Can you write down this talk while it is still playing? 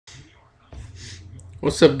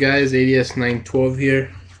What's up, guys? ADS912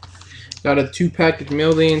 here. Got a 2-package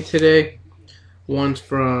Mailday in today. One's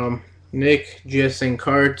from Nick,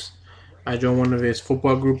 Gsncards. I joined one of his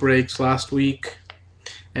football group breaks last week.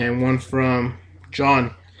 And one from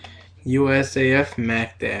John,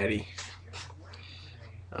 USAFmacdaddy.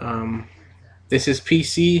 This is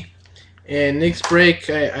PC. And Nick's break,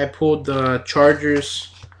 I pulled the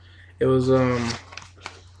Chargers. It was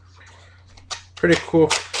pretty cool.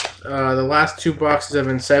 The last 2 boxes of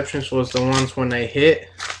Inceptions was the ones when I hit.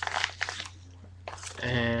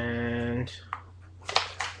 And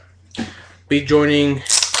be joining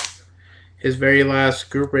his very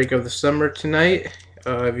last group break of the summer tonight.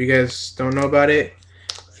 If you guys don't know about it,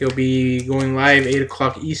 he'll be going live 8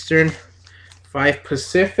 o'clock Eastern, 5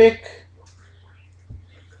 Pacific.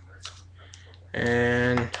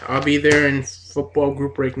 And I'll be there in football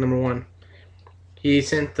group break number 1. He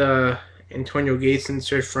sent the Antonio Gates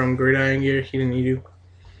insert from Gridiron Gear. He didn't need to.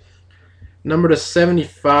 Number to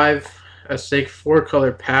 75, a sick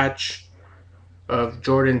 4-color patch of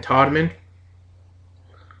Jordan Todman.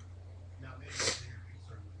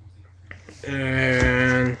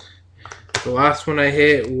 And the last one I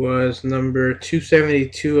hit was number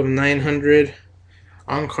 272 of 900,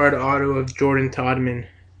 on-card auto of Jordan Todman.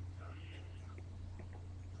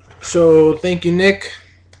 So thank you, Nick.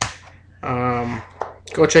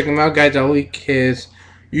 Go check him out, guys. I'll link his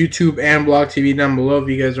YouTube and BlogTV down below if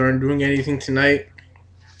you guys aren't doing anything tonight.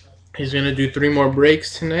 He's gonna do 3 more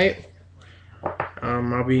breaks tonight.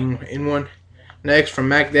 I'll be in one. Next from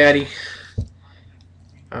MacDaddy.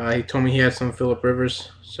 He told me he had some Phillip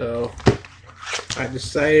Rivers, so I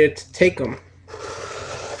decided to take them.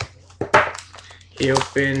 He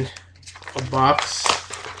opened a box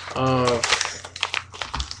of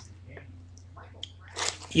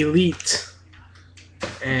Elite,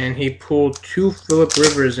 and he pulled 2 Phillip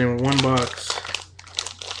Rivers in 1 box.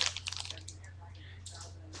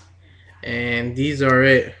 And these are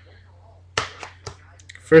it.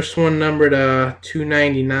 First one numbered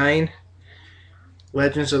 299,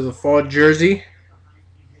 Legends of the Fall jersey.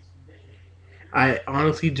 I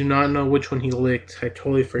honestly do not know which one he licked. I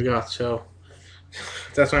totally forgot, so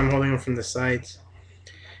that's why I'm holding them from the sides.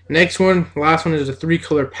 Next one, last one, is a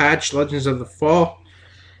 3-color patch, Legends of the Fall.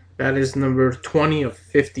 That is number 20 of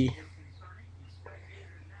 50.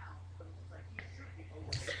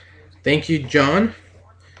 Thank you, John.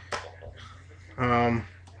 I'll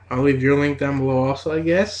leave your link down below also, I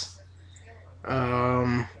guess.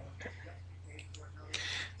 That's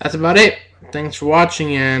about it. Thanks for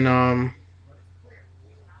watching, and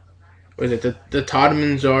what is it? The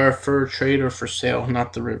Todmans are for trade or for sale,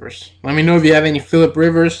 not the Rivers. Let me know if you have any Phillip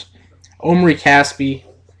Rivers, Omri Casspi,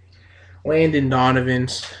 Landon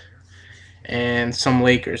Donovans, and some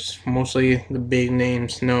Lakers. Mostly the big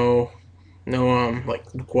names. No, like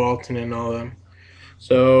Walton and all of them.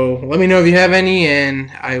 So let me know if you have any,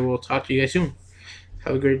 and I will talk to you guys soon.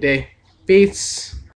 Have a great day. Peace.